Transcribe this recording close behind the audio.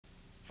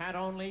had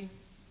only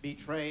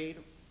betrayed,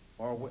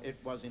 or it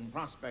was in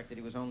prospect that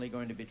he was only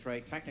going to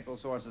betray technical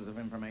sources of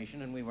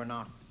information and we were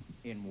not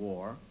in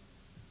war,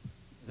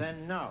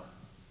 then no,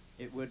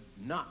 it would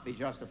not be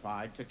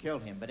justified to kill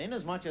him. But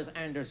inasmuch as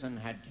Anderson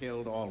had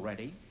killed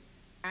already,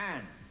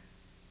 and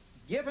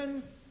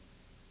given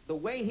the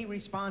way he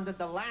responded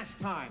the last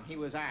time he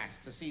was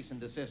asked to cease and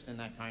desist in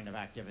that kind of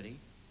activity,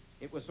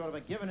 it was sort of a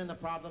given in the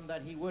problem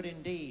that he would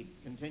indeed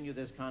continue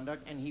this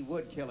conduct and he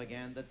would kill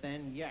again, that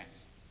then, yes,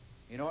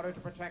 in order to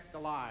protect the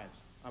lives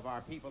of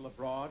our people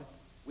abroad,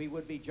 we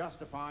would be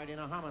justified in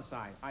a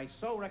homicide. I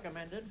so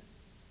recommended,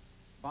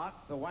 but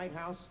the White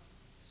House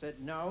said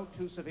no,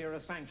 too severe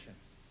a sanction.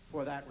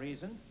 For that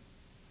reason,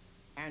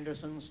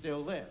 Anderson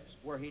still lives.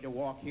 Were he to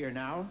walk here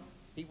now,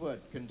 he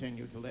would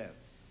continue to live.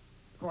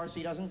 Of course,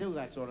 he doesn't do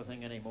that sort of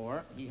thing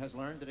anymore. He has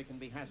learned that it can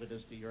be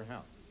hazardous to your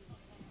health.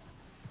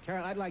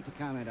 Carol, I'd like to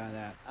comment on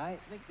that. I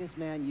think this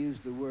man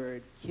used the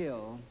word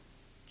kill,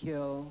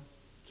 kill,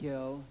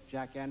 kill,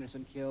 Jack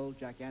Anderson killed,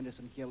 Jack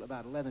Anderson killed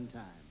about 11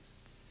 times.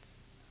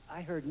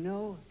 I heard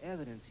no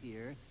evidence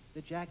here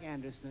that Jack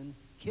Anderson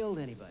killed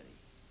anybody.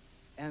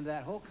 And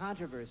that whole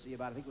controversy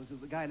about, I think it was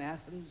the guy in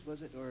Athens,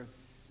 was it? Or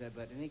that,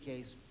 but in any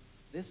case,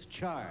 this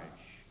charge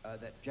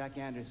that Jack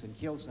Anderson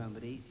killed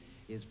somebody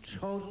is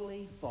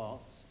totally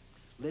false.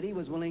 Liddy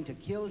was willing to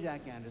kill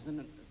Jack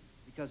Anderson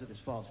because of this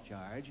false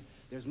charge.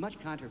 There's much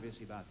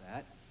controversy about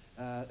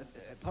that.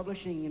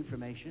 Publishing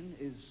information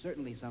is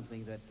certainly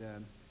something that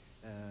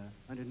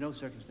under no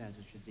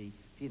circumstances should be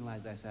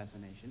penalized by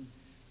assassination.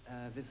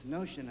 This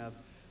notion of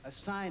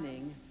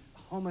assigning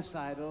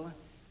homicidal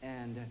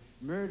and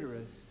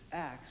murderous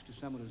acts to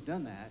someone who's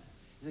done that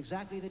is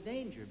exactly the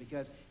danger,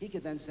 because he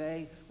could then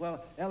say,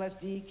 well,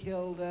 LSD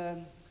killed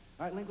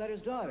Art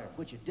Linkletter's daughter,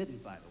 which it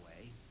didn't, by the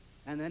way,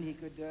 and then he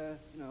could,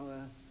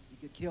 he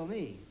could kill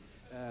me.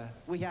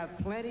 We have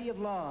plenty of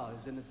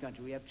laws in this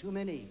country. We have too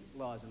many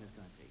laws in this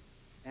country.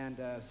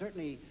 And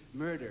certainly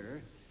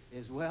murder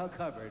is well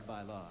covered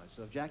by laws.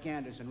 So if Jack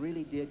Anderson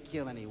really did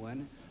kill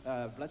anyone,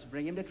 let's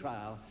bring him to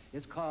trial.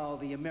 It's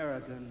called the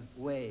American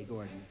way,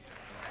 Gordon.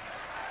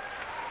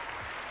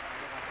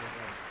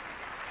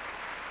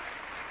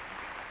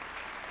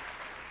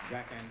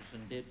 Jack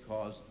Anderson did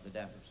cause the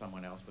death of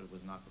someone else, but it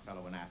was not the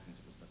fellow in Athens.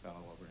 It was the fellow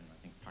over in, I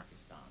think,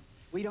 Pakistan.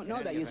 We don't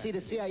know that. You see, the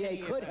CIA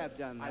could have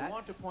done that. I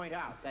want to point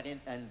out that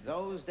in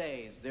those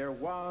days, there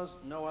was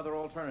no other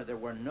alternative. There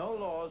were no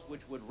laws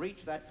which would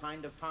reach that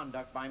kind of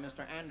conduct by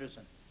Mr.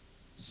 Anderson.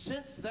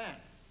 Since then,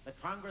 the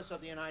Congress of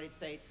the United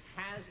States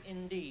has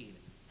indeed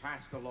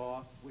passed a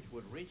law which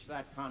would reach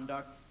that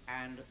conduct,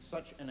 and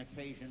such an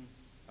occasion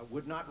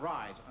would not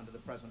rise under the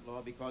present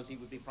law because he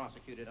would be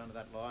prosecuted under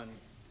that law, and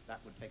that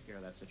would take care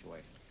of that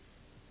situation.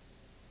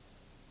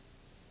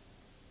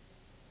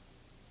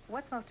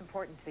 What's most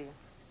important to you?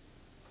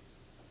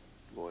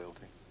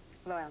 Loyalty.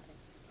 Loyalty.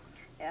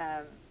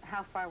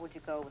 How far would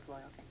you go with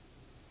loyalty?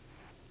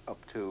 Up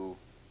to,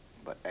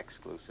 but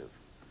exclusive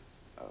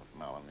of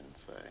Malum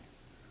in se.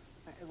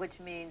 Which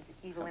means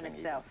evil in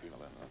Something itself. Evil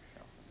in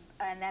itself.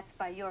 And that's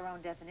by your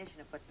own definition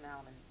of what's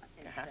Malum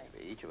in It has to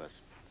be. Each of us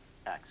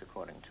acts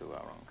according to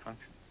our own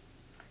conscience.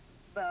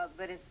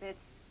 But if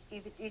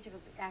each of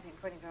us is acting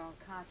according to our own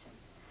conscience,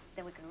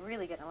 then we can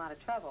really get in a lot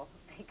of trouble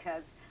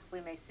because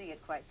we may see it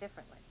quite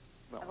differently.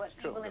 Well, and what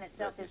it's true, evil in but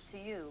itself is to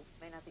you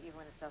may not be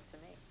evil in itself to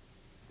me.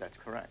 That's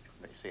correct.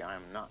 But you see, I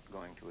am not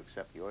going to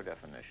accept your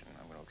definition.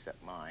 I'm going to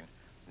accept mine,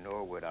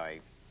 nor would I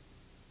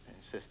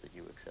insist that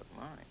you accept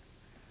mine.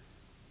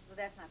 Well,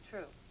 that's not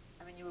true.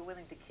 I mean, you were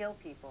willing to kill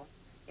people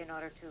in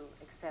order to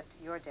accept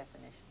your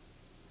definition.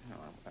 No,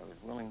 I was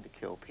willing to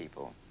kill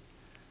people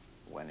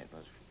when it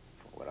was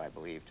for what I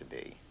believed to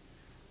be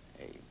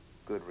a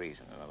good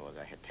reason. In other words,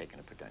 I had taken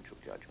a prudential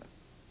judgment.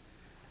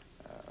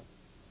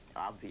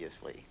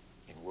 Obviously,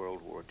 in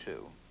World War II,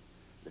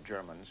 the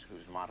Germans,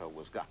 whose motto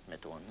was Gott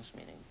mit uns,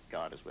 meaning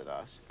God is with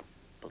us,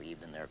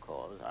 believed in their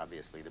cause.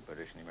 Obviously, the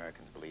British and the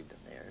Americans believed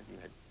in theirs. You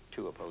had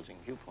two opposing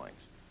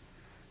viewpoints,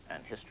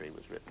 and history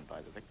was written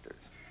by the victors.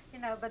 You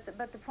know, but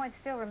the point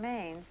still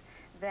remains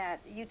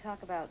that you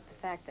talk about the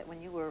fact that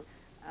when you were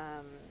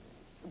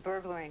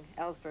burglaring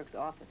Ellsberg's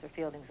office or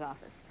Fielding's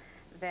office,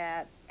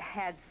 that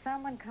had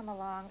someone come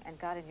along and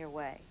got in your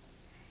way,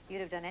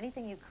 you'd have done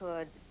anything you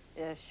could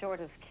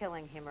short of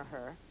killing him or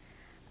her,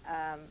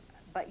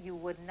 but you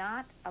would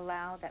not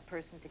allow that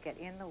person to get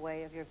in the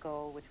way of your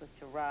goal, which was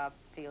to rob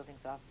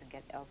Fielding's office and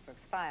get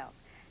Ellsberg's files.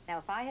 Now,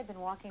 if I had been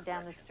walking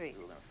down the street...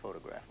 We were going to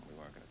photograph them. We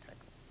weren't going to take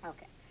them.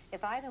 Okay.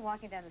 If I had been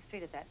walking down the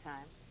street at that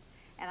time,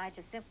 and I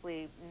just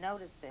simply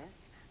noticed this,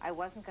 I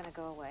wasn't going to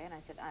go away, and I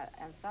said,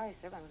 I'm sorry,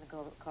 sir, but I'm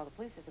going to call the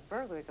police. There's a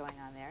burglary going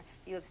on there.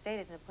 You have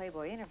stated in a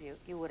Playboy interview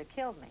you would have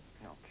killed me.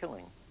 No,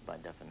 killing, by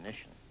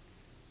definition,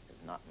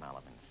 is not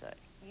malum in se.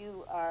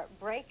 You are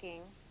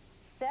breaking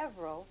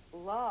several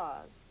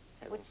laws.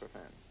 Heaven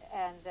forfend.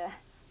 And,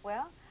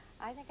 well,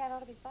 I think that ought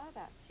to be thought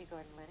about, G.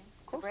 Gordon Liddy.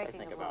 Of course I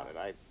think about it.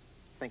 I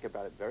think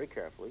about it very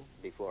carefully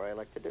before I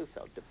elect to do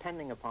so,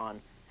 depending upon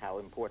how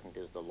important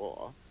is the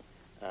law,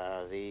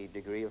 the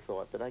degree of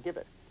thought that I give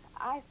it.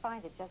 I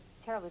find it just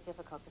terribly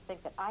difficult to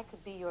think that I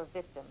could be your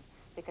victim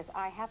because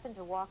I happened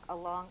to walk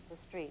along the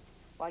street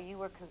while you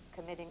were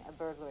committing a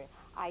burglary.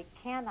 I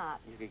cannot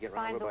You could get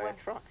run find over a by way.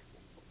 a truck.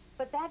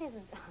 But that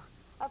isn't...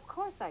 Of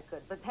course I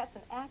could, but that's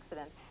an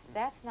accident.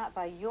 That's not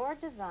by your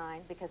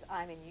design because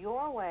I'm in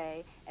your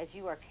way as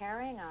you are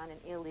carrying on an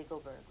illegal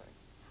burglary.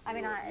 I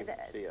mean,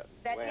 that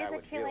is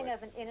a killing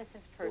of an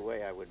innocent person. The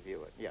way I would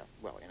view it, yeah,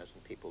 well,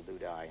 innocent people do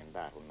die in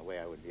battle, and the way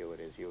I would view it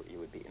is you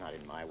would be not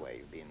in my way,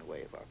 you'd be in the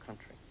way of our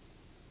country.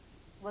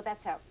 Well,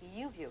 that's how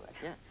you view it.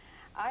 Yeah.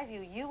 I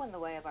view you in the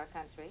way of our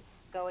country,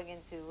 going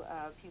into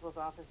people's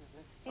offices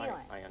and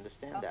stealing. I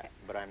understand Okay. that,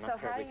 but I'm So not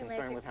how terribly do you make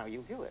concerned it- with how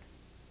you view it.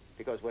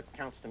 Because what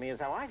counts to me is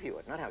how I view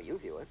it, not how you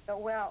view it.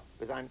 Well,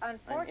 Because I'm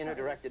unfortunately... inner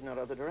directed, not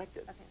other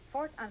directed.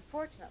 Okay.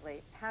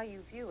 Unfortunately, how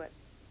you view it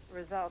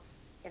results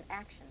in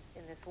actions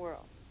in this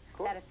world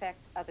that affect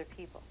other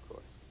people. Of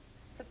course.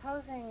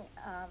 Supposing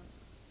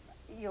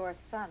your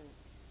son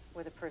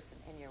were the person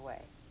in your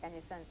way, and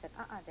your son said,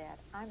 Dad,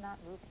 I'm not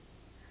moving.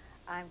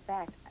 In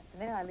fact, the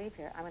minute I leave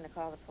here, I'm going to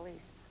call the police.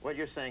 What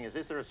you're saying is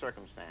there a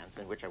circumstance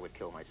in which I would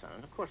kill my son?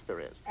 And of course there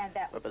is. And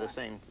that But was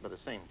by the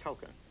same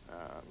token,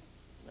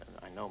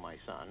 I know my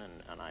son,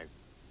 and I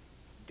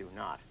do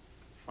not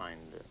find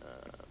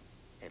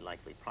a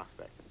likely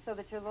prospect. So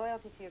that your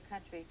loyalty to your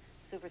country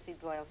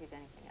supersedes loyalty to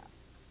anything else.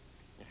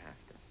 You have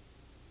to.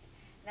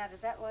 Now, does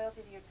that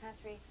loyalty to your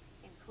country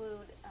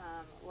include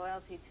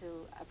loyalty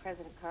to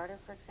President Carter,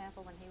 for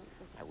example, when he was...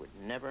 I would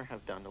never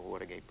have done the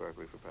Watergate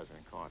burglary for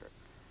President Carter.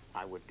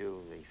 I would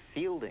do the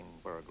Fielding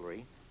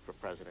burglary for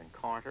President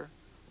Carter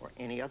or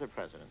any other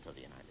president of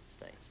the United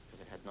States,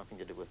 because it had nothing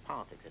to do with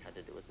politics. It had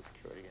to do with the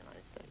security of the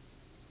United States.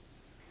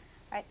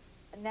 All right.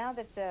 Now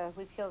that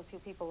we've killed a few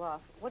people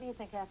off, what do you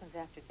think happens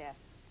after death?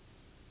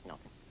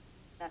 Nothing.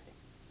 Nothing.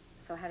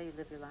 So how do you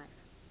live your life?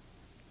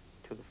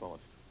 To the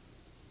fullest.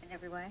 In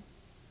every way?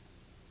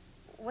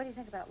 What do you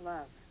think about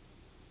love?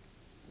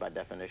 By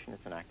definition,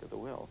 it's an act of the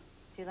will.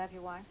 Do you love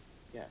your wife?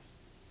 Yes.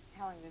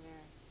 How long have you been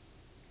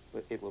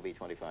married? It will be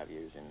 25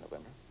 years in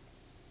November.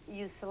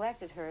 You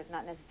selected her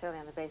not necessarily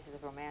on the basis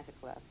of romantic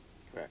love.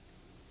 Correct.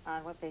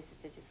 On what basis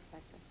did you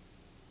select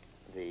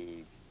her?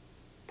 The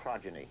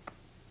progeny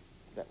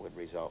that would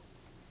result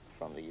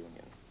from the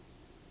union.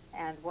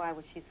 And why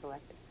was she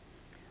selected?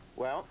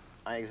 Well,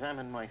 I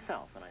examined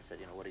myself, and I said,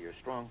 you know, what are your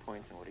strong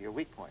points and what are your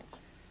weak points?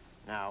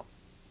 Now,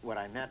 what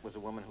I met was a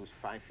woman who's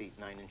 5 feet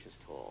 9 inches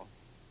tall,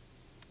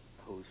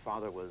 whose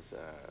father was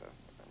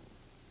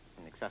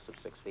in excess of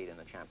 6 feet and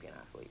a champion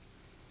athlete,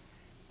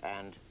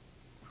 and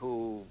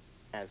who,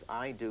 as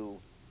I do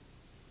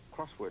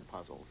crossword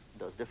puzzles,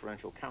 does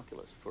differential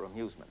calculus for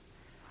amusement.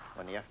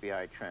 When the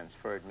FBI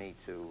transferred me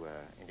to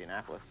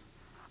Indianapolis,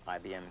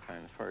 IBM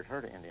transferred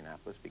her to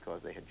Indianapolis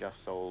because they had just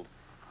sold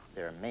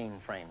their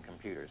mainframe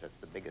computers. That's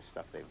the biggest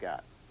stuff they've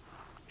got.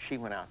 She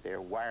went out there,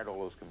 wired all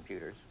those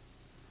computers,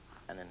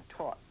 and then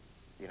taught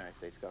the United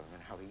States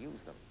government how to use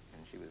them.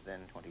 And she was then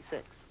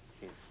 26.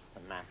 She's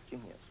a math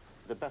genius.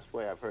 The best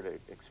way I've heard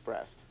it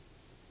expressed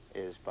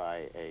is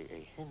by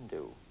a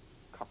Hindu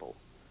couple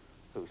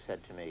who said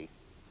to me,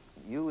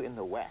 you in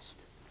the West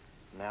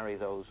marry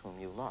those whom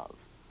you love.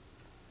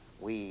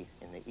 We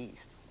in the East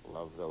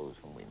love those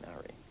whom we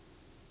marry.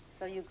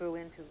 So you grew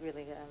into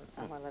really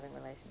a more loving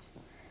relationship.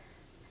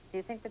 Do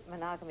you think that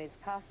monogamy is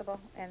possible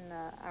in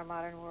our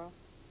modern world?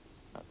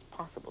 It's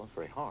possible. It's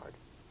very hard.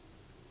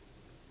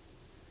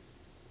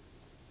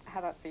 How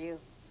about for you?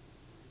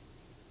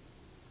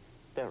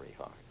 Very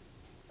hard.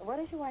 What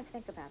does your wife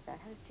think about that?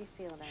 How does she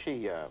feel about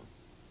it?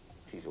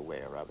 She's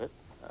aware of it.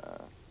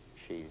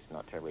 She's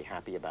not terribly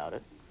happy about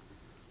it.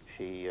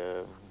 She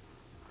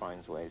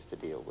finds ways to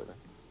deal with it.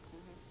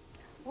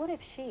 Mm-hmm. What if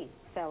she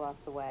fell off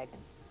the wagon?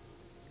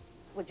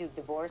 Would you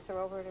divorce her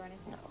over it or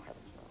anything? No,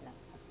 heavens no. No.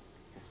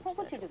 What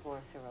would you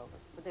divorce her over?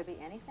 Would there be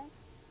anything?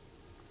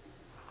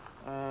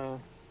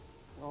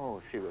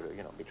 Oh, she would,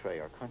 you know, betray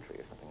our country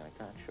or something like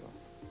that, sure.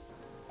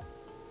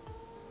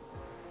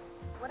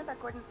 What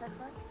about Gordon's sex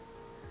life?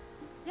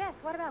 Yes,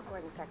 what about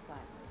Gordon's sex life?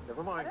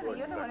 Never mind Gordon's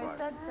You're the one sex who life.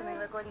 said something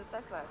about Gordon's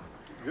sex life.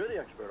 You're the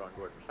expert on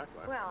Gordon's sex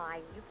life. Well,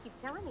 you keep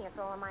telling me it's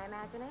all in my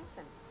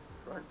imagination.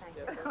 Right. Thank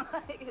Yeah.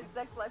 you. His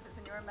sex life is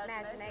in your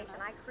imagination.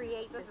 I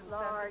create this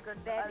large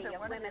bevy of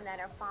women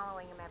that are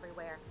following him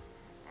everywhere.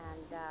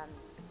 And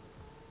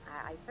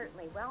I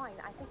certainly, well,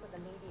 I think with the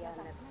media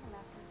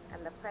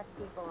and the press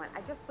people, and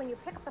when you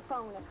pick up the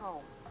phone at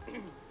home,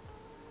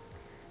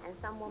 and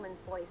some woman's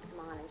voice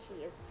come on, and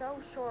she is so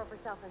sure of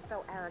herself and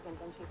so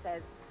arrogant, and she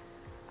says,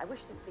 I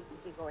wish to speak to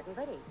G. Gordon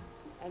Liddy.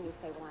 And you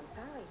say, well, I'm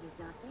sorry, he's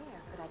not there.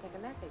 Could I take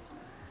a message?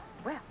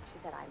 Well, she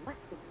said, I must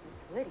speak to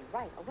Mr. Liddy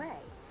right away.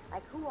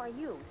 Like, who are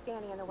you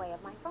standing in the way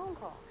of my phone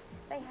call?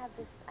 They have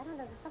this, I don't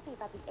know, there's something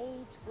about the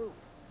age group.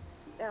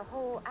 Their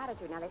whole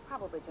attitude. Now, they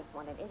probably just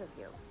want an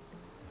interview.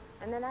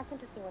 And then that's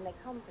interesting when they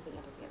come for the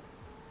interview.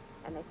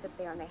 And they sit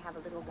there and they have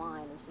a little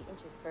wine, and she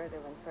inches further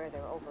and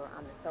further over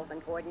on the sofa,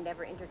 and Gordon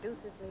never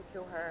introduces me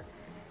to her.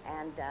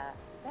 And,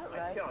 is that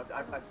right? You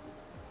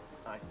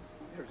know,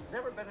 There's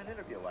never been an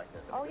interview like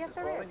this. Oh, yes, This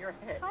there all is. in your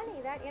head.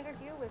 Honey, that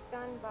interview was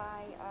done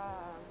by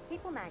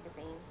People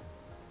magazine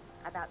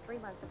about 3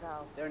 months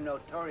ago. They're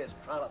notorious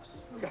trollops.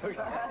 Oh,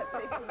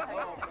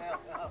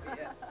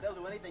 yeah. They'll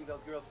do anything,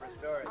 those girls, for a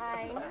story.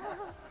 I know.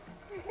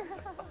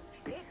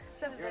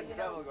 You're in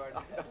trouble,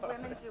 Gordon.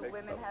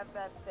 Women have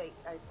that.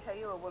 I tell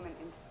you, a woman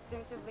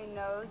instinctively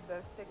knows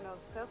those signals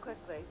so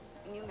quickly,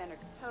 and you men are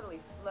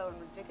totally slow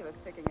and ridiculous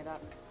picking it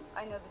up.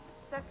 I know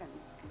the second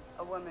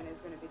a woman is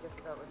going to be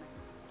difficult with me.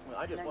 Well,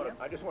 I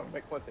just want to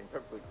make one thing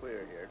perfectly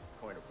clear here,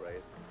 coin a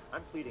phrase.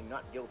 I'm pleading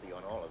not guilty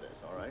on all of this,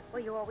 all right?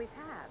 Well, you always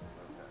have.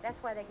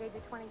 That's why they gave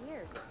you 20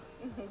 years.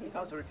 He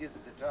also refuses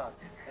to talk.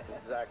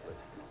 Exactly.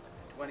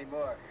 20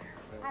 more.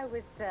 I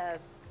was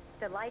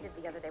delighted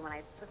the other day when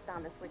I flipped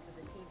on the switch of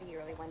the TV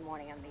early one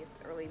morning on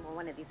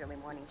one of these early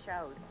morning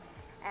shows,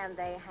 and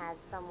they had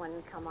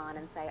someone come on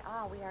and say,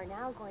 we are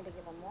now going to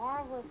give a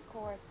marvelous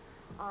course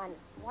on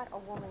what a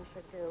woman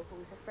should do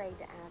who's afraid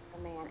to ask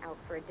a man out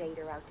for a date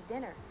or out to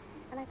dinner.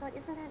 And I thought,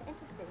 isn't that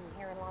interesting?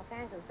 Here in Los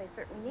Angeles, they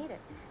certainly need it,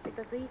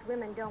 because these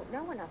women don't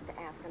know enough to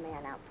ask a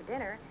man out for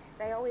dinner.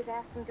 They always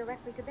ask them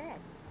directly to bed.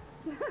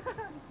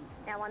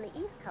 Now, on the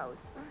East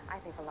Coast, I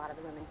think a lot of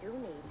the women do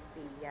need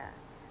to be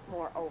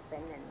more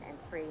open and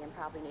free, and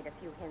probably need a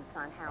few hints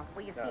on how.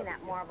 Well, you've seen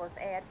that marvelous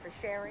ad for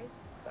Sherry?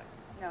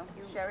 No,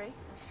 Sherry?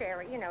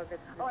 Sherry, you know, the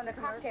and the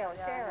cocktail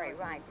commercial, Sherry,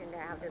 right, and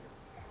how to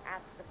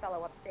ask the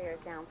fellow upstairs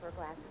down for a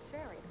glass of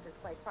Sherry. This is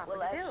quite proper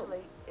Well, to do.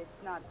 actually, it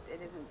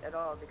isn't at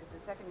all, because the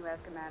second you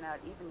ask a man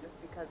out, even just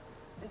because,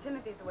 and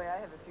Timothy's the way, I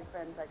have a few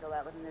friends I go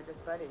out with, and they're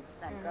just buddies,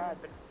 thank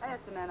God, but I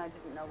asked a man I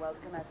didn't know well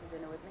to come out to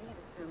dinner with me, he'd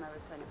assume I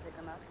was trying to pick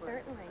him up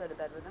or Certainly. go to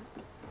bed with him,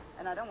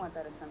 and I don't want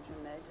that assumption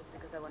made just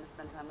because I want to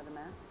spend time with a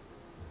man.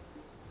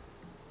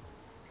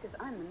 Because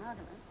I'm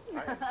monogamous.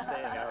 I am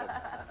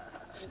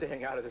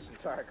staying out of this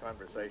entire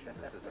conversation.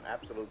 This is an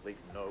absolutely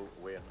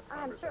no-win conversation.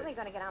 I'm certainly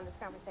going to get on this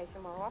conversation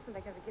more often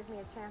because it gives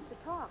me a chance to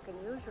talk, and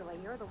usually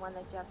you're the one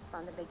that just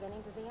from the beginning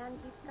to the end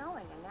keeps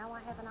going, and now I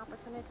have an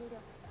opportunity to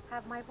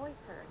have my voice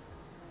heard.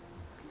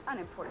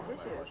 On important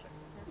issues.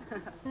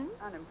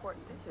 On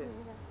important issues.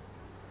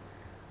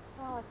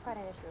 Well, it's quite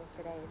an issue of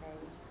today's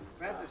age.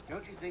 Francis,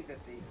 don't you think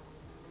that the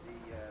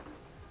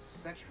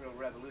sexual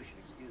revolution,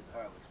 excuse the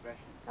horrible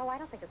expression, Oh, I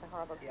don't think it's a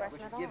horrible expression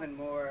which at has all. given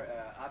more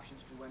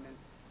options to women,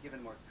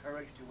 given more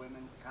courage to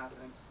women,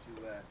 confidence to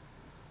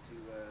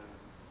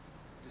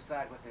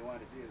decide what they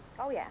want to do.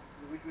 Oh, yeah.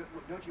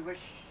 Don't you wish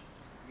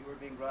you were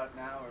being brought up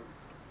now or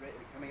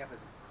coming up as...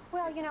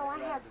 Well, you know, I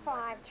have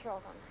 5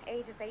 children,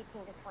 ages 18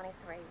 to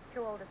 23.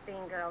 2 oldest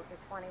being girls are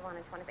 21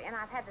 and 23. And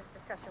I've had this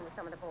discussion with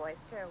some of the boys,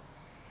 too.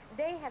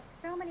 They have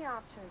so many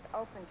options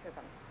open to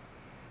them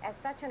at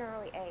such an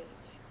early age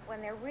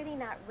when they're really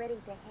not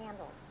ready to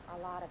handle a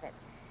lot of it,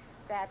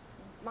 that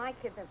my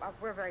kids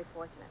we're very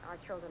fortunate. Our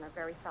children are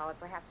very solid,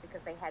 perhaps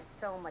because they had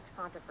so much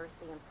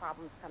controversy and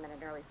problems come in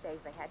an early stage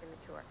they had to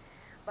mature.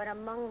 But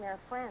among their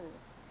friends,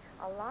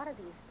 a lot of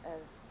these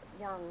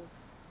young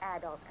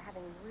adults are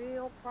having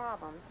real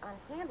problems on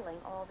handling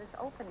all this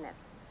openness.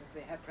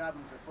 They had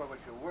problems before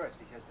which were worse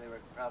because they were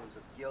problems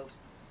of guilt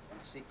and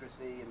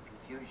secrecy and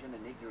confusion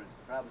and ignorance.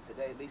 The problems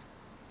today, at least,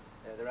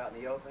 they're out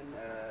in the open.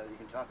 You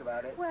can talk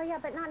about it. Well, yeah,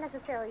 but not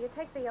necessarily. You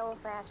take the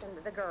old-fashioned,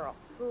 the girl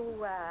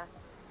who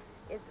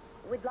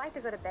would like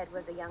to go to bed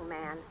with a young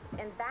man,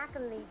 and back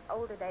in the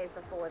older days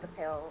before the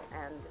pill,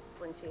 and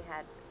when she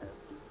had,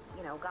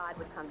 you know, God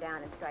would come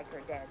down and strike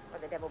her dead, or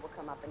the devil would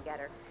come up and get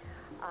her.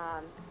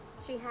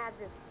 She had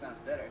this... Sounds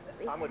better.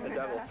 I'm with the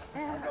devil.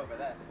 I'll go for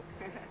that.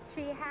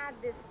 She had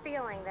this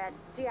feeling that,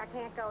 gee, I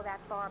can't go that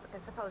far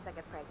because suppose I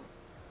get pregnant.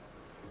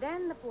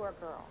 Then the poor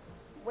girl,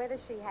 whether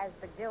she has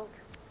the guilt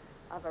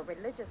of a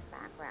religious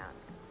background,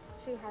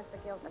 she has the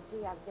guilt of,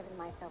 gee, I've given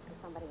myself to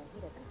somebody and he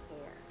doesn't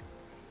care.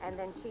 And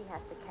then she has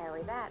to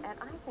carry that. And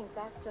I think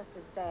that's just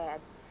as bad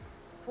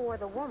for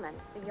the woman,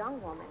 the young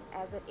woman,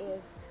 as it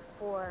is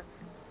for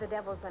the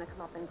devil's going to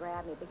come up and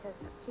grab me, because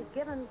she's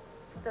given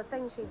the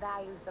thing she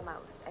values the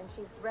most, and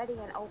she's ready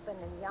and open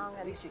and young.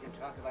 At least she can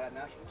talk about it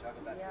now. She can talk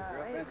about it to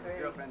her girlfriends. And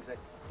girlfriends that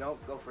don't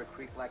go for a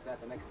creep like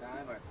that the next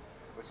time, or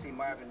see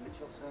Marvin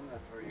Mitchelson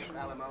for your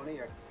alimony,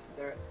 or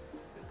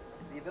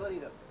the ability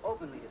to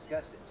openly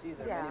discuss it. See,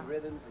 there are many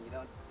rhythms,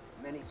 and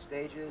many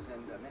stages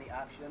and many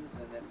options,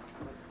 and that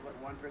what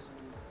one person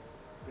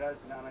does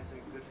not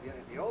necessarily good for the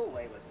other. The old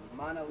way was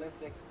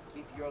monolithic.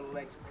 Keep your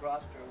legs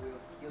crossed or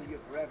we'll kill you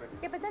forever.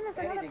 Yeah, but then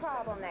there's another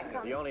problem that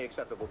comes... The only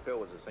acceptable pill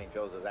was the St.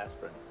 Joseph's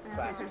aspirin,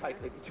 clasped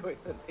tightly between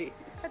the knees.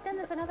 But then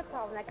there's another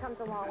problem that comes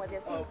along with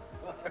this. Oh,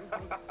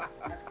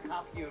 that's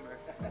cop humor.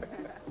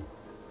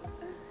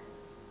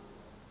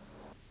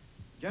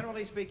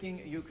 Generally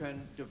speaking, you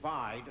can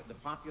divide the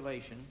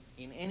population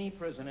in any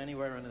prison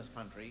anywhere in this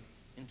country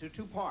into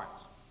 2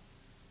 parts.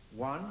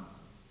 One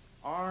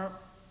are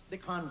the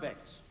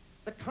convicts.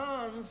 The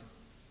cons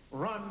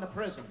run the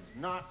prisons,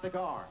 not the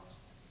guards.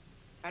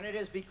 And it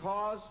is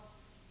because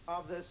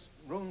of this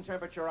room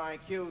temperature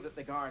IQ that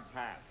the guards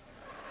have.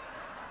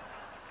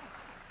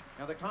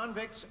 Now, the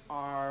convicts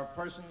are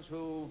persons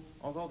who,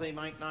 although they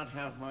might not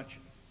have much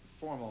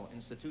formal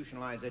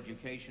institutionalized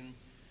education,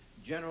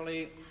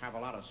 generally have a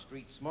lot of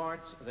street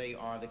smarts. They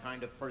are the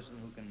kind of person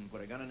who can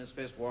put a gun in his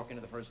fist, walk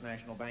into the First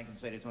National Bank and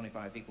say to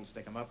 25 people,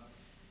 stick them up.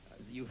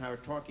 You are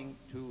talking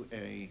to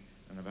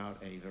about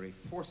a very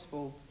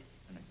forceful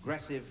and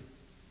aggressive,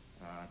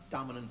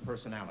 dominant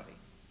personality.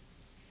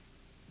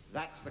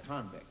 That's the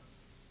convict.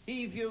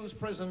 He views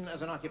prison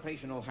as an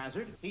occupational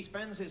hazard. He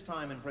spends his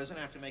time in prison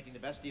after making the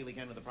best deal he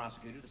can with the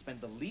prosecutor to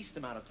spend the least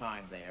amount of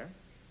time there,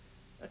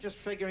 just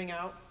figuring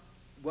out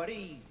what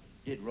he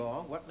did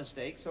wrong, what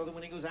mistakes, so that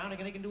when he goes out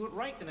again, he can do it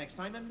right the next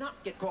time and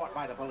not get caught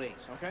by the police,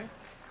 okay?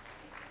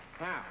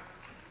 Now,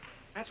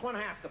 that's one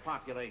half the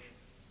population.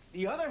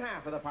 The other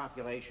half of the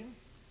population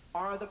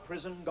are the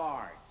prison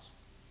guards.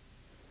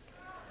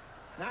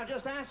 Now,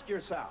 just ask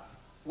yourself,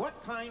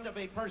 what kind of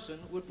a person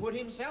would put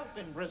himself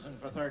in prison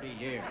for 30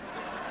 years?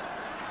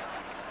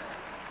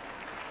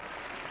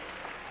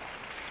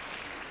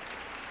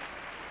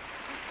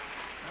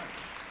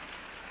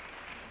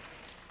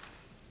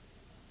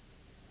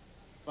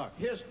 Look,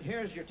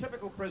 here's your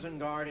typical prison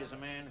guard is a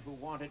man who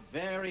wanted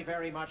very,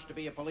 very much to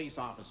be a police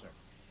officer.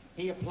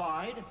 He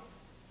applied,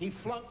 he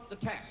flunked the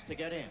test to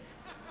get in.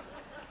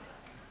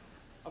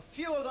 A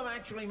few of them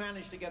actually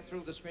managed to get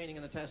through the screening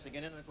and the test to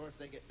get in, and of course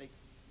they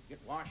get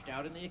washed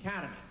out in the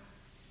academy.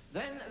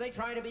 Then they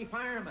try to be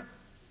firemen.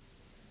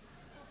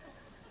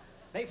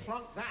 They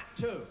flunk that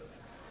too.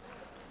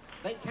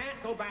 They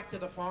can't go back to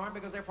the farm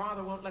because their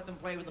father won't let them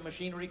play with the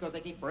machinery because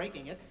they keep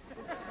breaking it.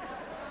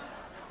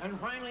 And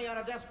finally, out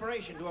of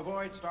desperation to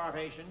avoid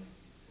starvation,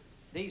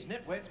 these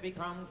nitwits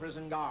become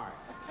prison guards.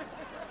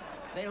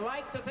 They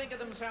like to think of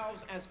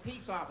themselves as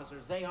peace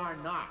officers. They are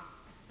not.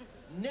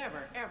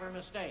 Never, ever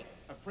mistake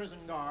a prison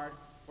guard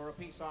for a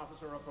peace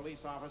officer or a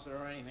police officer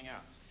or anything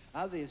else.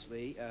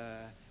 Obviously,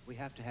 we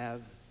have to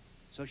have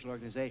social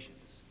organizations.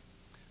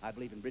 I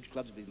believe in bridge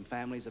clubs, I believe in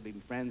families, I believe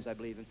in friends, I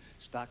believe in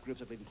stock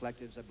groups, I believe in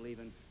collectives, I believe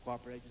in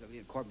cooperations, I believe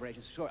in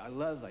corporations. Sure, I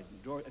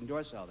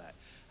endorse all that.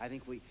 I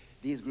think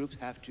these groups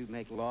have to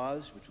make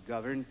laws which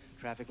govern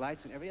traffic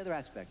lights and every other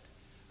aspect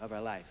of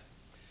our life.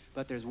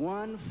 But there's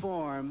one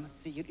form,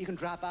 see, you can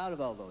drop out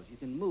of all those. You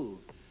can move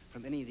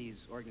from any of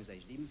these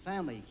organizations, even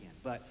family you can.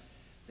 But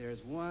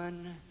there's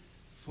one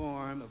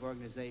form of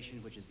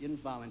organization which is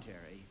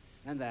involuntary,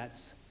 and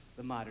that's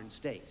the modern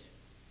state.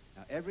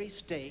 Now, every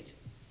state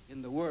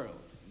in the world,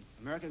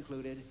 America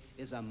included,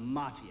 is a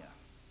mafia.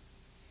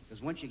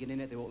 Because once you get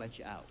in it, they won't let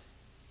you out.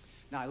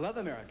 Now, I love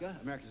America.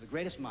 America's the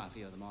greatest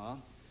mafia of them all.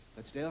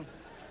 But still,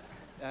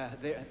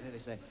 they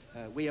say,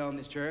 we own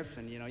this turf,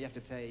 and, you know, you have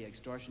to pay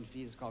extortion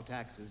fees. It's called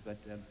taxes. But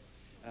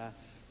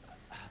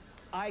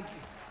I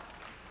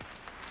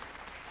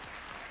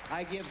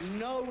give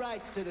no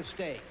rights to the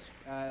state.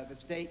 The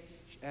state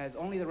has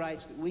only the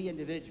rights that we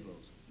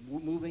individuals,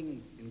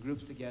 moving in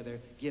groups together,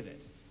 give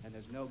it. And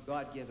there's no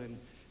God-given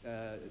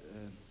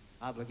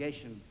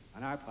obligation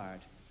on our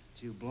part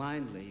to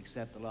blindly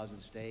accept the laws of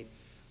the state.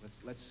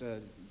 Let's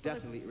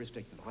definitely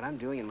restrict them. What I'm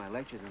doing in my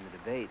lectures and the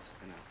debates,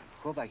 and I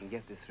hope I can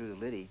get this through to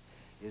Liddy,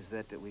 is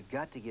that we've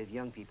got to give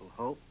young people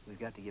hope, we've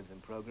got to give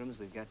them programs,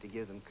 we've got to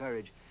give them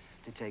courage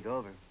to take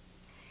over.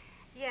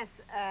 Yes,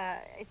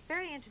 it's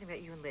very interesting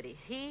about you and Liddy.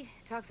 He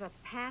talks about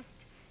the past,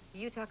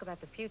 you talk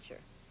about the future.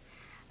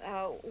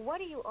 What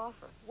do you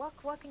offer?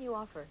 What can you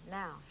offer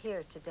now,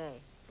 here, today?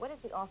 What is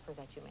the offer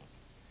that you make?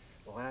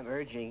 Well, what I'm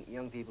urging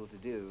young people to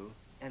do,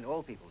 and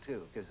old people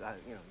too, because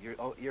you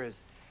know,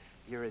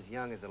 you're as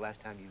young as the last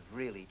time you've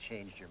really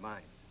changed your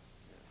mind,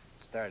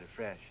 started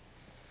fresh.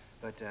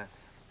 But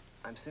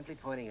I'm simply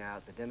pointing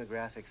out the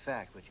demographic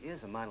fact, which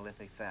is a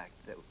monolithic fact,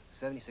 that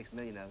 76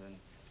 million of them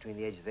between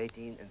the ages of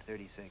 18 and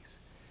 36,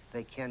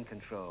 they can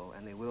control,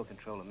 and they will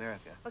control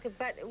America. Okay,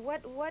 but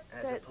what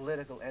as a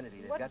political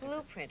entity. What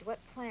blueprint, what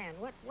plan,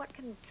 what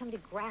can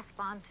somebody grasp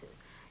onto?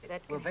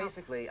 Well,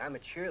 basically, I'm a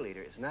cheerleader.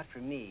 It's not for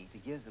me to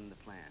give them the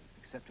plan,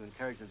 except to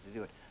encourage them to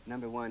do it.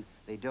 Number one,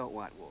 they don't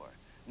want war.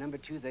 Number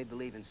two, they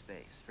believe in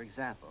space. For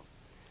example,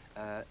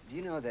 do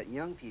you know that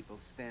young people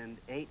spend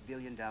 $8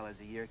 billion a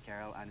year,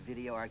 Carol, on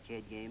video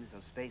arcade games,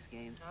 those space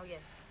games? Oh, yes.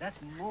 That's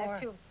more...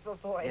 That's too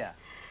boys. Yeah.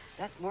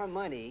 That's more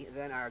money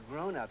than our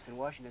grown-ups in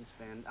Washington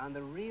spend on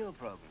the real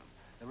program.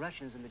 The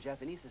Russians and the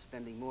Japanese are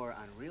spending more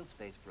on real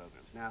space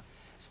programs. Now,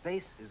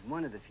 space is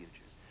one of the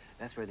futures.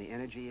 That's where the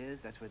energy is.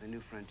 That's where the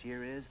new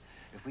frontier is.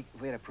 If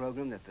we had a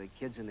program that the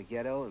kids in the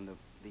ghetto and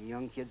the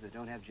young kids that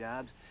don't have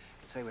jobs,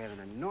 say we have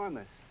an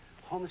enormous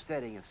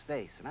homesteading of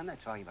space. And I'm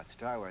not talking about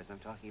Star Wars. I'm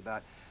talking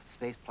about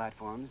space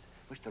platforms,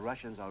 which the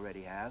Russians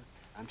already have.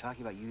 I'm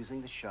talking about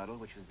using the shuttle,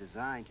 which was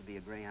designed to be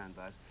a Greyhound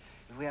bus.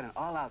 If we had an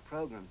all-out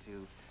program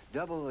to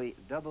double the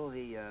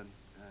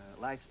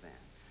lifespan,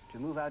 to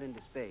move out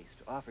into space,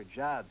 to offer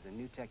jobs and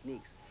new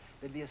techniques,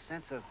 there'd be a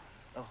sense of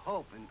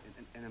hope.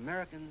 And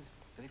Americans,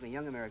 particularly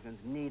young Americans,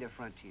 need a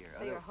frontier.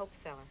 So you're a hope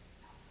seller.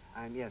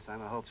 Yes,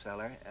 I'm a hope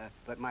seller,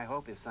 but my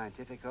hope is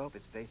scientific hope.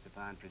 It's based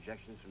upon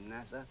projections from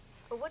NASA.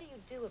 But what do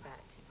you do about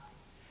it, Timothy?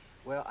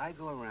 Well, I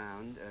go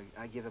around.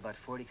 I give about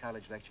 40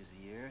 college lectures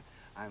a year.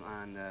 I'm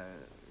on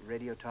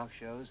radio talk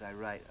shows. I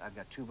write. I've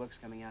got 2 books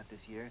coming out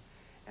this year,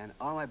 And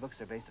all my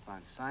books are based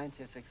upon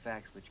scientific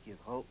facts which give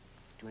hope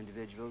to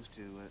individuals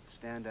to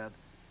stand up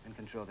and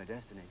control their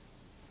destiny.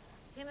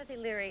 Timothy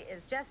Leary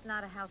is just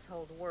not a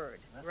household word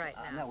right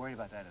now. I'm not worried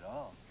about that at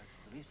all. That's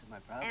the least of my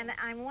problems. And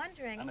I'm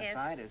wondering I'm if... a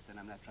scientist, and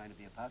I'm not trying to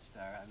be a pop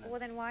star. Well,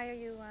 then why are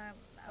you...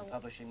 I'm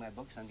publishing my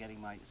books. I'm getting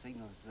my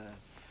signals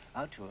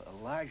out to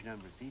a large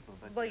number of people.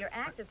 But well, your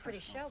act is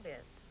pretty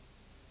showbiz.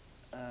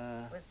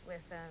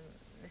 With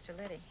Mr.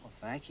 Liddy. Well,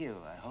 thank you.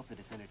 I hope that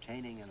it's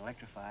entertaining and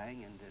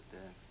electrifying and that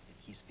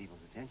it keeps people's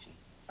attention.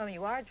 Oh,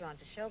 you are drawn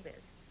to showbiz.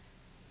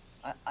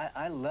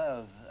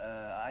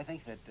 I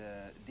think that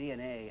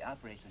DNA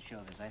operates in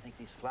showbiz. I think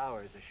these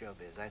flowers are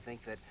showbiz. I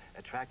think that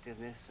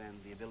attractiveness and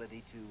the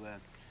ability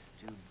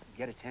to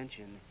get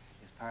attention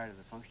is part of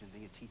the function of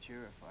being a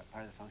teacher or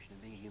part of the function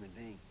of being a human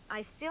being.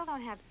 I still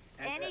don't have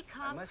any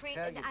concrete... I must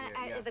tell you,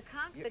 dear,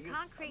 the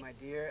concrete... My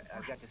dear,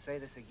 I've got to say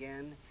this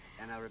again,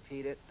 and I'll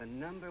repeat it. The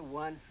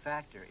 #1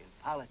 factor in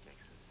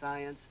politics, in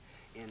science,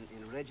 in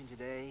religion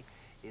today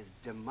is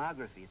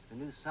demography. It's the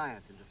new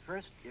science. And the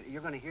first,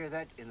 you're going to hear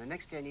that in the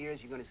next 10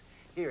 years, you're going to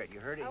hear it. You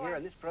heard it here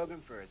on this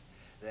program first,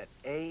 that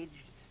age,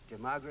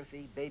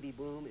 demography, baby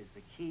boom is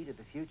the key to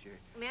the future.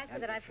 May I say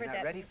that I've heard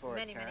that many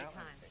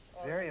times.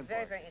 Very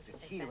important. Very interesting.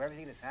 It's the key to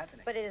everything that's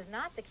happening. But it is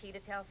not the key to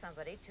tell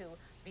somebody to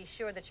be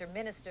sure that your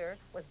minister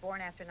was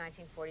born after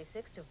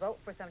 1946, to vote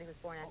for somebody who was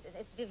born after...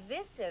 It's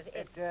divisive.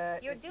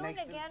 You're doing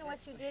again what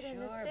you did in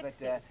the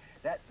 60s.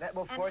 But that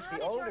will force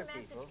the older people... And how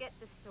did your message get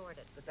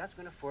distorted? But that's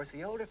going to force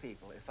the older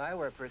people. If I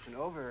were a person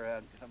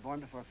if I'm born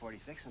before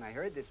 46 and I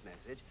heard this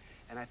message,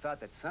 and I thought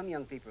that some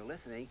young people are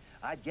listening,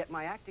 I'd get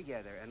my act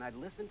together and I'd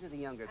listen to the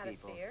younger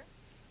people. Out of fear?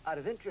 Out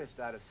of interest,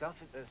 out of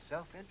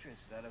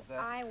self-interest, out of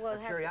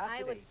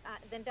curiosity.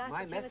 Then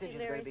Dr. Timothy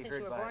Leary, since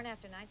you were born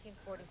after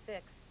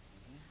 1946,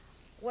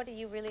 what do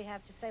you really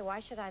have to say? Why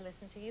should I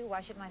listen to you?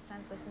 Why should my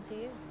sons listen to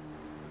you?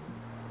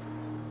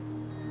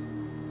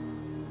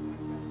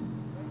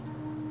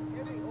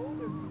 Every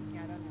older group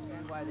can't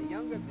understand why the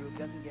younger group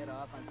doesn't get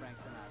off on Frank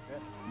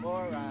Sinatra,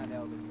 or on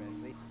Elvis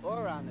Presley,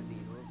 or on the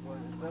Beatles, or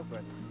so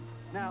forth.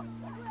 Now,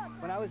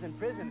 when I was in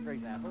prison, for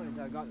example, as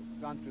I've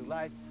gone through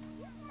life,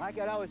 I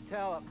could always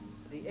tell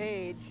the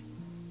age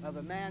of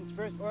a man's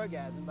first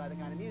orgasm by the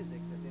kind of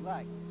music that they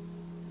like.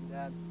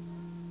 And,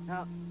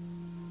 now,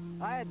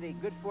 I had the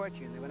good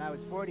fortune that when I was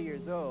 40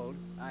 years old,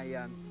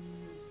 I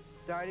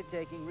started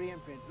taking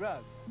re-imprint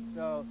drugs.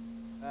 So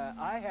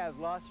I have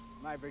lost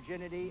my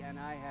virginity, and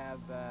I have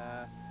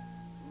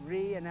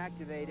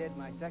reinactivated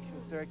my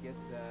sexual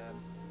circuits.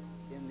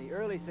 In the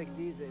early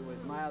 60s, it was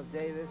Miles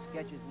Davis,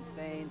 Sketches in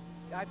Spain.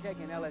 I've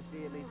taken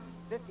LSD at least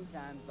 50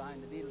 times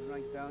behind the Beatles and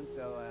Rolling Stones,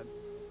 so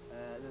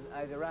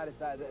they're out of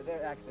sight,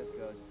 their access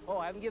goes. Oh,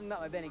 I haven't given up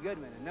my Benny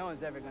Goodman, and no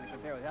one's ever going to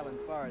compare with Helen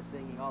Forrest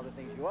singing All the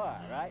Things You Are,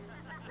 right?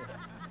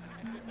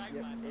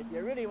 If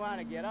you really want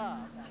to get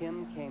off.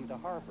 Tim came to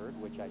Harvard,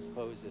 which I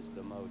suppose is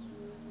the most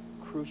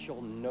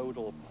crucial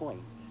nodal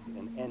point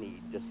in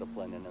any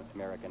discipline in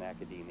American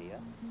academia,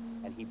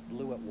 and he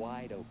blew it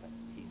wide open.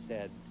 He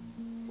said,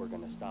 we're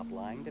going to stop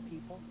lying to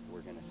people,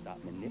 we're going to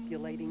stop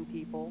manipulating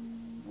people,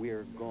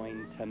 we're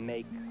going to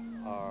make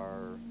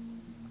our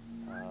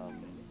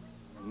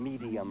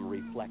medium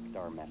reflect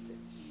our message.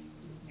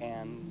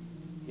 And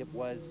it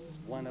was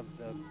one of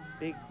the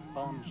big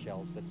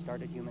bombshells that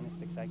started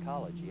humanistic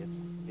psychology. Its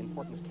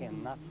importance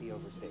cannot be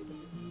overstated.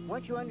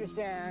 Once you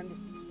understand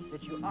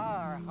that you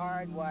are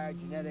hardwired,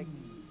 genetic,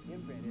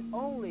 imprinted,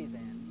 only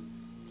then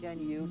can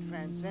you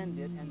transcend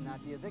it and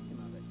not be a victim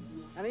of it.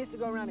 And I used to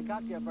go around to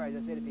cocktail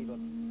parties. I say to people,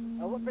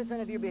 what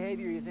percent of your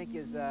behavior you think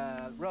is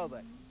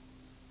robot?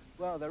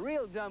 Well, the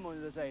real dumb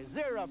ones will say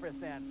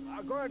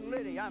 0%. Gordon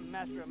Liddy, I'm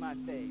master of my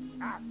fate.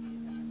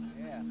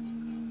 Yeah.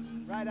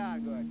 Right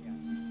on,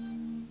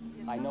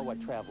 Gordon. I know what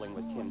traveling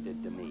with Tim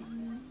did to me.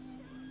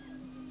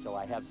 So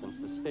I have some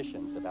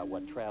suspicions about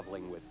what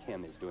traveling with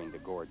Tim is doing to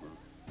Gordon.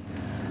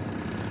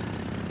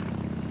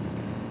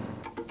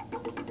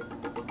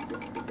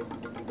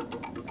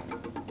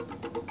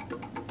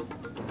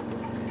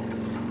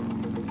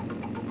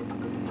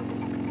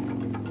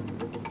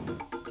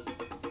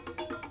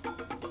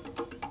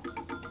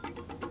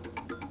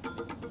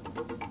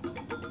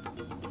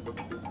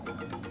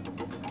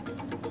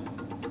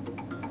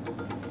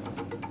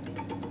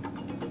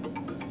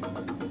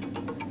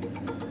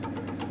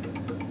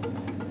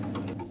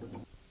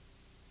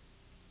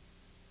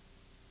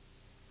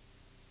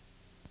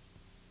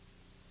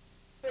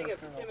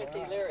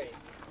 Timothy Leary.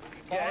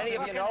 Yeah, any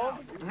of you know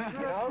him?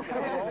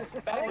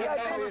 Back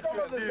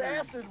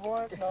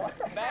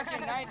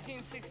in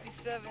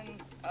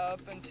 1967,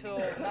 up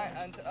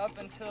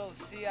until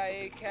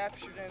CIA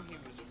captured him, he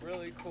was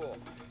really cool.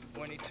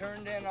 When he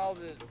turned in all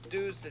the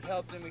dudes that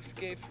helped him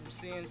escape from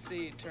CNC,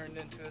 he turned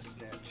into a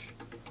snitch.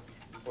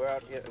 Well,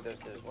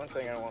 there's one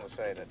thing I want to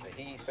say, that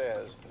he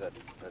says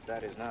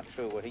that is not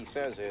true. What he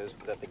says is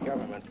that the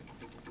government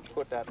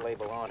put that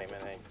label on him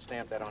and they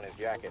stamped that on his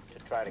jacket to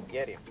try to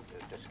get him,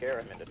 to scare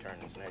him into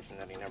turning snitch, and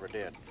that he never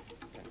did.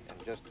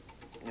 And just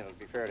to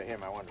be fair to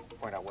him, I wanted to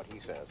point out what he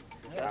says.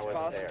 That's I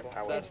wasn't there. possible.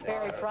 I wasn't That's there.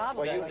 very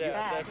probable.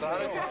 Well, So how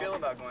did you feel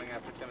about going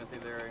after Timothy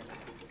Leary?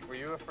 Were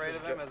you afraid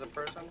of him as a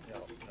person?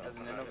 No. As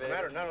an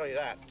innovator? Not only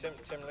that,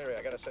 Tim Leary,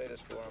 I got to say this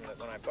for him, that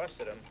when I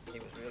busted him, he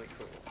was really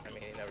cool. I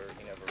mean, he never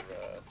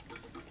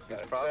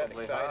got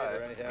probably excited high.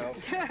 or anything else.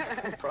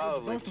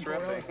 Probably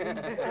tripping.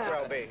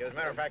 Well, be. As a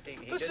matter of fact, he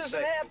This did isn't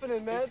say,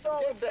 happening, man. It's all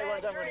he a did say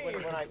one bad time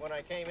dream. when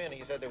I came in,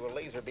 he said there were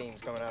laser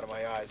beams coming out of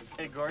my eyes.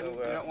 Hey, Gordon, So,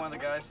 you know what one of the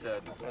guys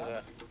said?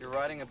 Your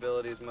writing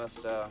abilities must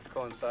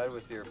coincide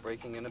with your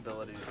breaking in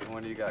abilities. No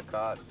wonder you got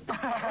caught.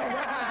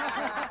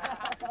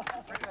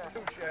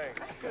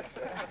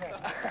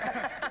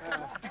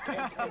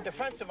 In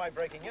defense of my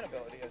breaking in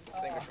ability, as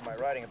distinguished from my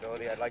writing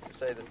ability, I'd like to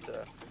say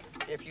that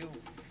if you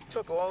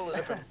took all the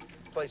different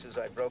places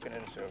I'd broken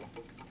into,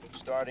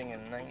 starting in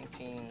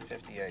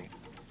 1958,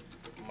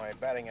 my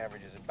batting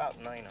average is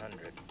about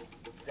 900.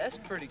 That's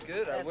pretty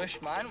good. I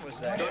wish mine was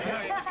that good.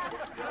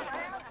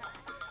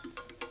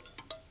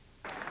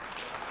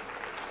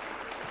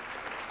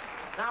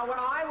 Now, when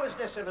I was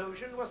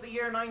disillusioned was the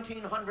year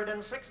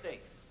 1960.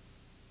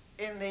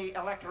 In the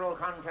electoral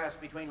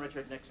contest between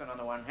Richard Nixon on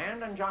the one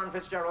hand and John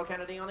Fitzgerald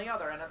Kennedy on the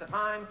other. And at the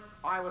time,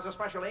 I was a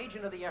special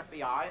agent of the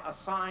FBI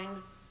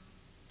assigned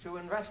to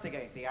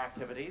investigate the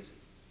activities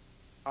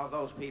of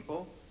those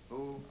people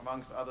who,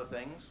 amongst other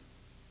things,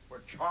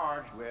 were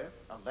charged with,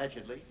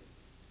 allegedly,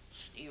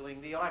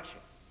 stealing the election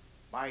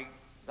by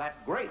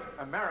that great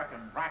American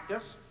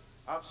practice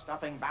of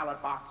stuffing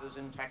ballot boxes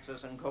in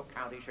Texas and Cook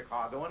County,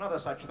 Chicago, and other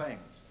such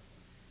things.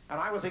 And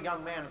I was a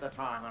young man at the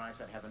time, and I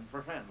said, heaven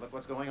forfend, look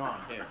what's going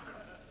on here.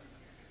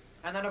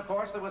 And then, of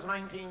course, there was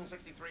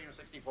 1963 or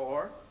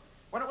 64,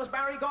 when it was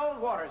Barry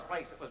Goldwater's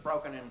place that was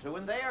broken into,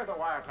 and there the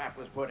wiretap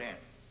was put in.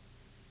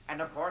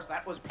 And, of course,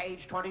 that was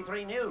page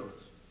 23 news.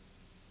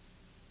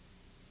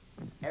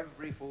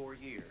 Every 4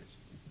 years,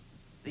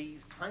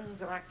 these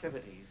kinds of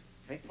activities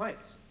take place.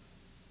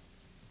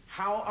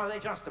 How are they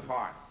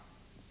justified?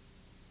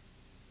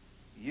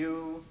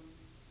 You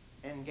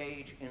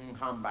engage in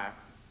combat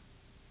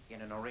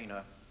in an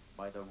arena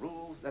by the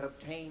rules that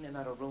obtain in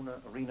that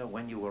arena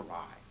when you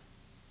arrive.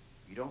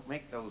 You don't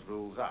make those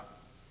rules up,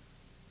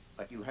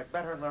 but you had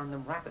better learn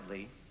them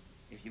rapidly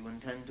if you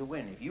intend to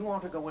win. If you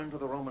want to go into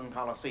the Roman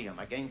Colosseum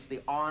against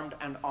the armed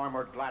and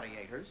armored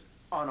gladiators,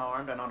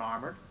 unarmed and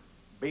unarmored,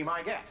 be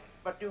my guest.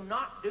 But do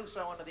not do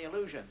so under the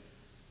illusion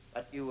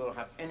that you will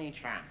have any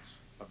chance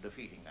of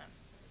defeating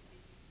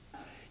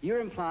them. You're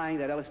implying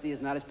that LSD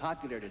is not as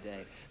popular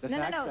today. The No,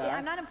 facts are...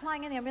 I'm not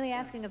implying anything. I'm really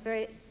asking a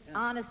very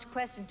honest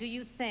question. Do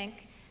you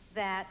think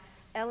that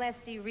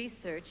LSD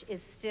research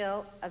is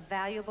still a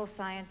valuable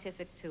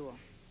scientific tool?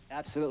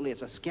 Absolutely.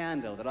 It's a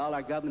scandal that all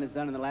our government has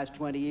done in the last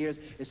 20 years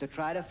is to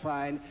try to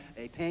find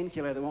a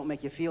painkiller that won't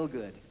make you feel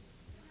good.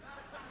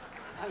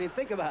 I mean,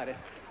 think about it.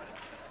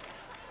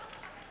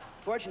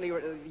 Fortunately,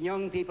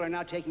 young people are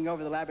now taking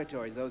over the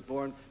laboratories. Those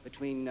born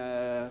between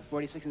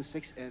 46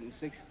 and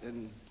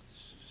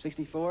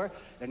 64,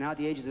 they're now at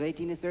the ages of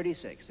 18 and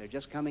 36. They're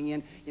just coming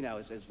in, you know,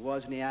 as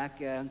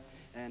Wozniak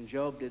and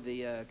Job did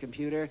the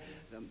computer.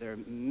 There are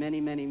many,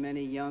 many,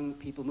 many young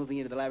people moving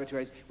into the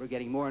laboratories. We're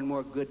getting more and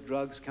more good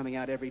drugs coming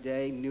out every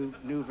day,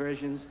 new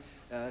versions.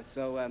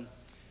 So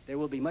there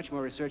will be much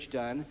more research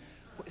done.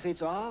 See,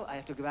 it's all, I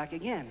have to go back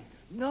again.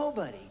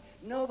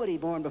 Nobody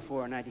born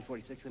before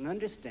 1946 can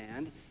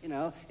understand, you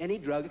know, any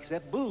drug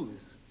except booze.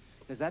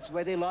 Because that's the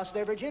way they lost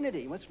their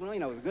virginity. What's wrong, you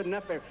know, good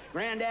enough for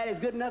granddaddy's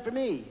good enough for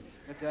me.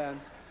 But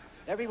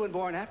everyone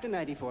born after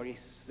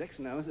 1946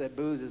 knows that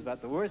booze is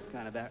about the worst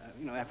kind of,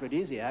 you know,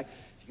 aphrodisiac,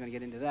 if you're going to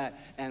get into that.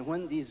 And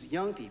when these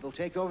young people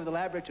take over the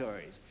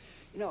laboratories,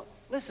 you know,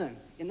 listen,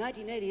 in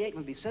 1988,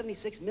 there'll be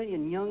 76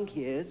 million young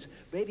kids,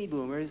 baby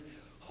boomers,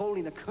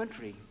 holding the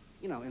country,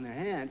 you know, in their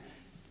hand.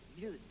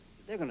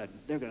 They're going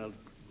to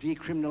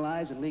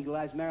decriminalize and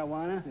legalize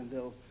marijuana, and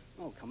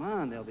oh, come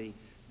on, there'll be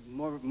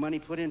more money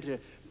put into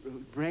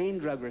brain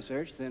drug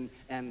research and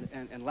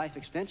life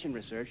extension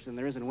research than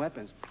there is in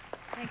weapons.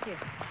 Thank you.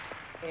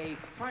 A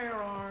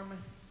firearm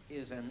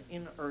is an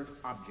inert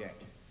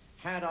object.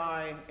 Had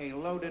I a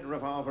loaded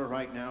revolver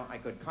right now, I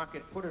could cock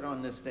it, put it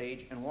on this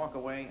stage, and walk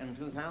away, and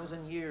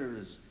 2,000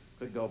 years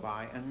could go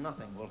by, and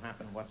nothing will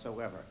happen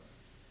whatsoever.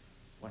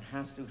 What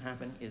has to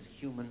happen is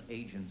human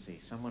agency.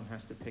 Someone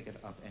has to pick it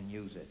up and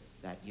use it.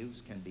 That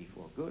use can be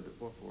for good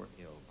or for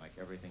ill, like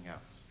everything else.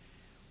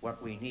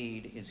 What we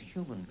need is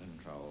human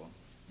control,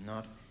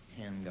 not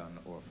handgun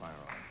or firearm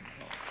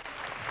control.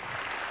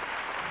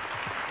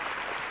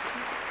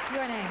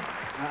 Your name?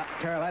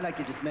 Carol, I'd like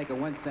to just make a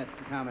one-sentence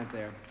comment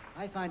there.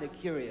 I find it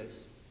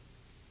curious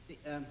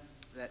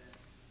that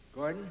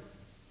Gordon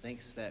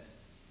thinks that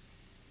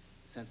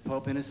since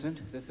Pope Innocent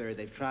III,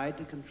 they've tried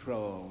to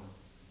control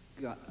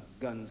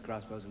guns,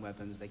 crossbows, and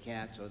weapons. They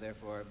can't, so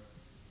therefore,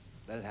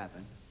 let it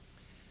happen.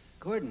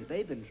 Gordon,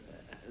 they've been,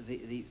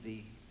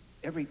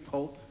 every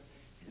pope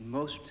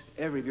and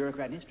every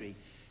bureaucrat in history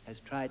has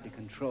tried to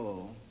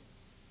control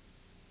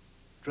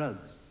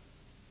drugs.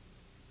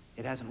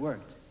 It hasn't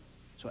worked.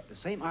 So the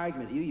same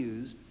argument that you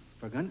use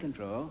for gun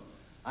control,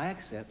 I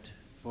accept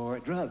for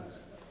drugs.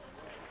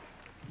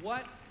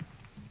 What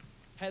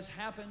has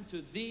happened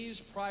to these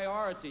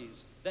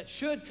priorities that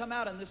should come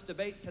out in this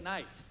debate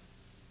tonight?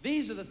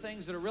 These are the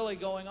things that are really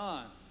going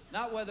on,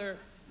 not whether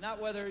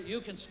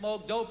you can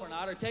smoke dope or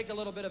not, or take a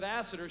little bit of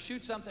acid, or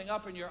shoot something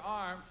up in your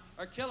arm,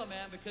 or kill a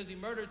man because he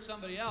murdered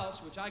somebody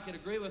else, which I could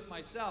agree with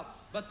myself.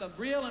 But the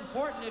real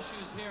important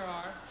issues here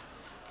are,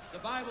 the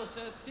Bible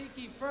says, seek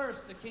ye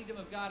first the kingdom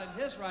of God and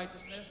his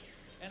righteousness,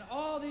 and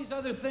all these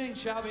other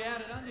things shall be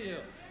added unto you.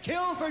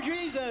 Kill for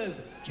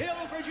Jesus! Kill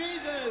for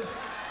Jesus!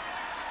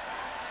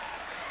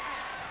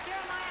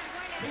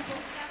 People,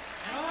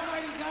 and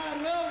Almighty God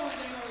will one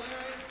day,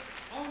 O'Leary,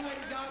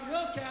 Almighty God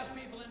will cast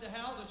people into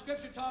hell. The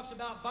scripture talks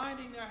about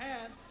binding their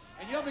hands,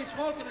 and you'll be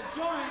smoking a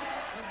joint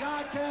when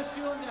God casts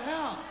you into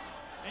hell.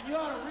 And you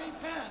ought to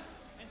repent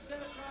instead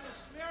of trying to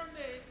smear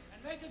me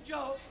and make a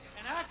joke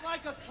and act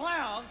like a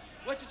clown,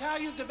 which is how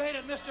you've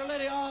debated Mr.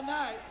 Liddy all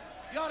night.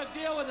 You ought to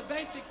deal with the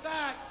basic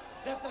fact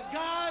that the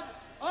God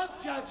of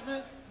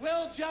judgment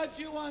will judge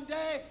you one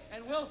day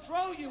and will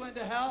throw you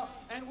into hell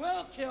and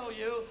will kill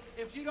you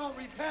if you don't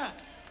repent.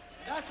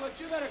 That's what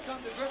you better come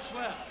to grips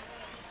with.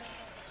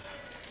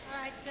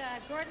 All right,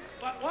 Gordon?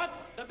 But what,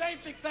 the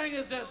basic thing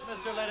is this,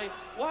 Mr. Liddy.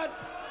 What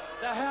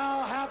the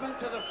hell happened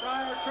to the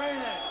friar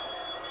training?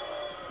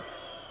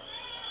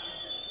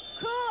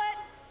 Cool it.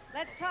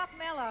 Let's talk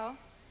mellow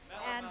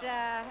and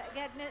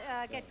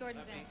get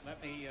Gordon's in.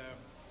 Let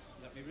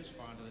me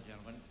respond to the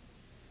gentleman.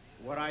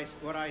 What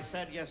I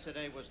said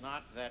yesterday was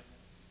not that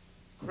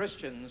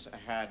Christians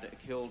had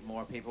killed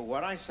more people.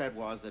 What I said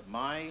was that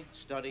my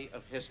study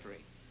of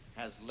history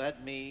has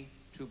led me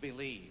to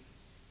believe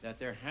that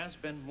there has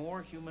been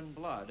more human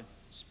blood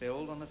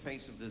spilled on the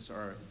face of this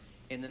earth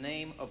in the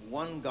name of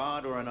one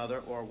God or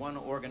another, or one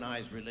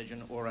organized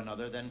religion or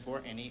another, than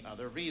for any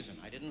other reason.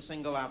 I didn't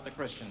single out the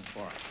Christians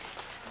for it.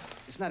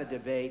 It's not a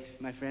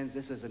debate, my friends.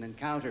 This is an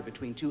encounter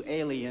between two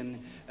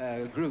alien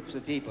groups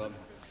of people.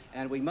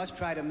 And we must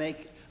try to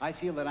make, I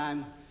feel that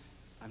I'm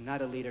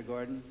not a leader,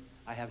 Gordon.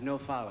 I have no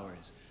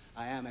followers.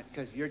 I am,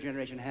 because your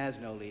generation has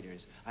no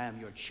leaders. I am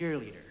your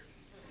cheerleader.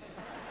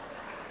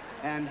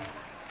 And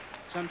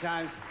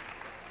sometimes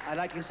I'd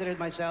like to consider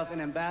myself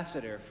an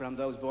ambassador from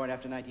those born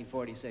after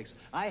 1946.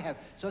 I have,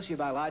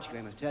 sociobiologically,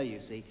 I must tell you,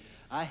 see,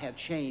 I have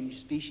changed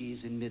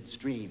species in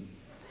midstream.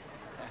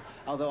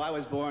 Although I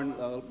was born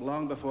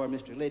long before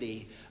Mr.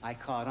 Liddy, I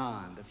caught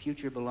on. The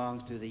future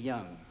belongs to the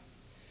young.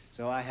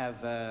 So I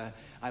have,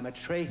 I'm a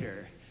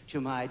traitor to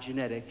my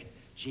genetic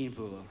gene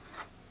pool.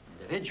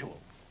 Individual.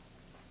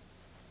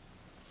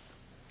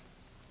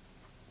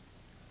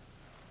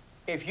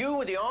 If you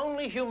were the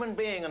only human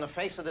being on the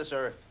face of this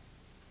earth,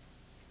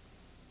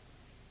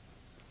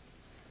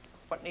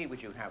 what need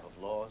would you have of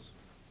laws,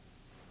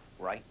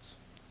 rights?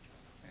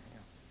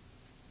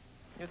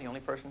 You're the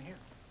only person here.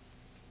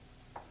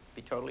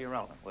 Be totally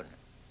irrelevant, wouldn't it?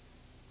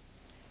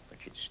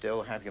 But you'd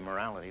still have your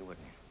morality,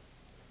 wouldn't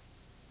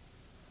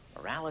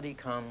you? Morality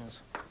comes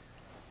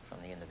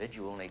from the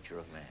individual nature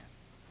of man.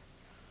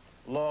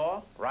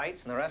 Law,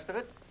 rights, and the rest of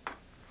it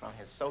from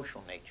his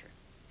social nature.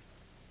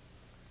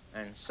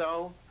 And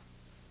so,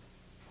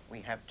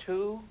 we have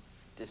two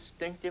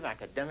distinctive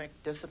academic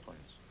disciplines.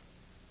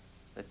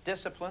 The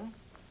discipline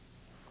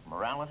of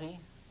morality,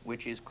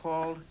 which is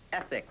called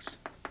ethics.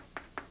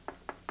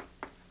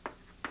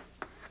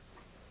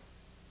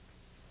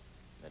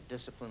 The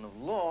discipline of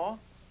law,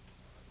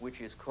 which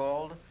is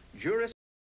called jurisprudence.